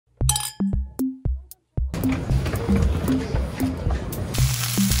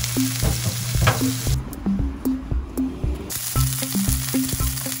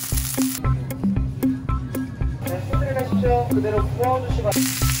구워주시면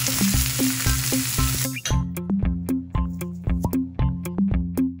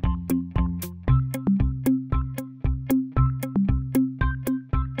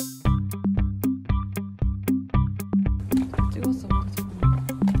찍었어.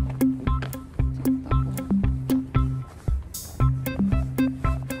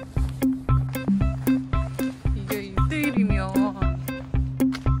 이게 1대1이면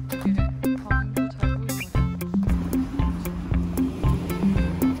되게 방도 잘 보이거든.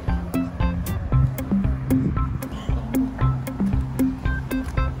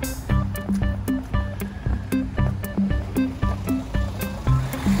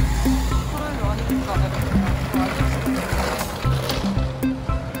 사람이 많으니까 노란색.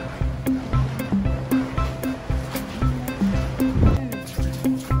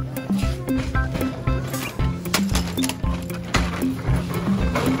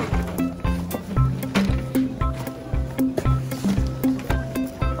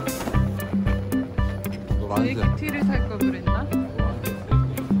 티를 살 걸 그랬나?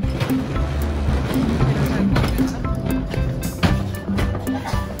 티를 살 걸 그랬나?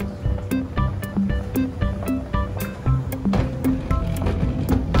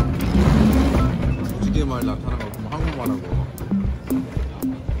 무지개 말 나타나고 그럼 한국말하고.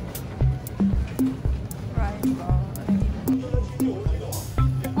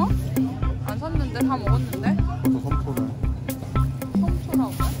 어? 안 샀는데? 다 먹었는데? 또 선포네.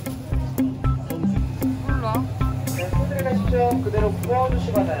 성초라고? 몰라. 네, 손들이 가시죠. 그대로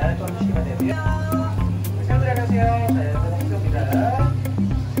구워주시거나 쪄주시면 되고요. 잘 들어가세요. 잘 들어가십니다.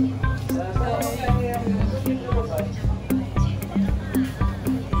 자, 사랑하는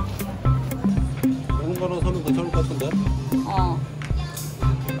누군가랑 사면 괜찮을 것 같은데? 어.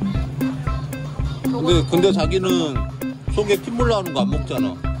 근데 자기는 속에 핏물 나오는 거 안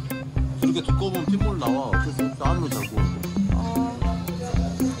먹잖아. 저렇게 두꺼우면 핏물 나와. 어쩔 수 없어. 안으로 잘 구워.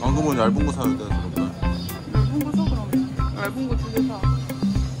 안 그러면 얇은 거 사야 돼. 저렇게. 얇은 거 사 그럼. 얇은 거 2개 사.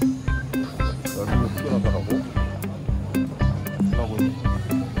 얇은 거 두개나 사라고? 라고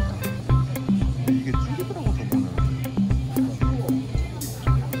이게 찌르더라고 저번에.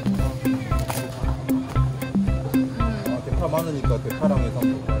 아, 대파 많으니까 대파랑 해서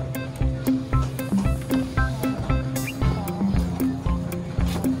먹어요.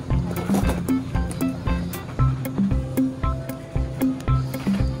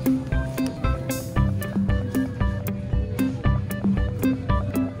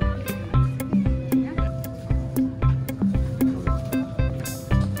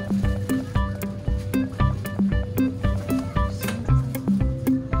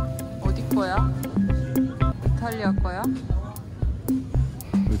 어디 거야? 이탈리아 거야?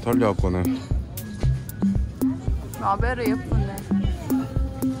 이탈리아 거네. 라벨이 예쁘네.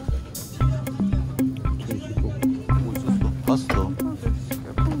 뭐 있었어? 봤어.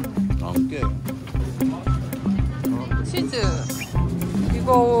 안 깨. 치즈.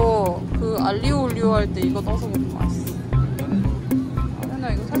 이거 그 알리오 올리오 할 때 이거 넣어서 먹으면 맛있어.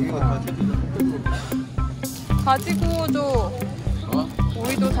 아레나 이거 살 거야. 가지고 줘. 어?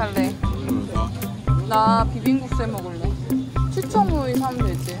 오이도 살래. 나 비빔국수 해 먹을래. 추천 오이 사면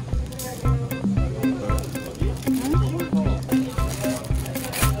되지.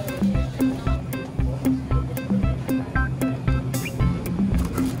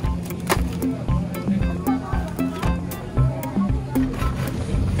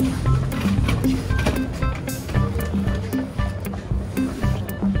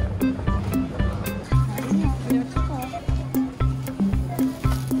 그냥 찍어.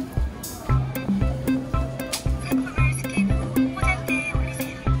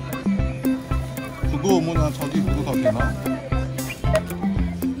 그거 뭐냐 저기 그거 다 되나?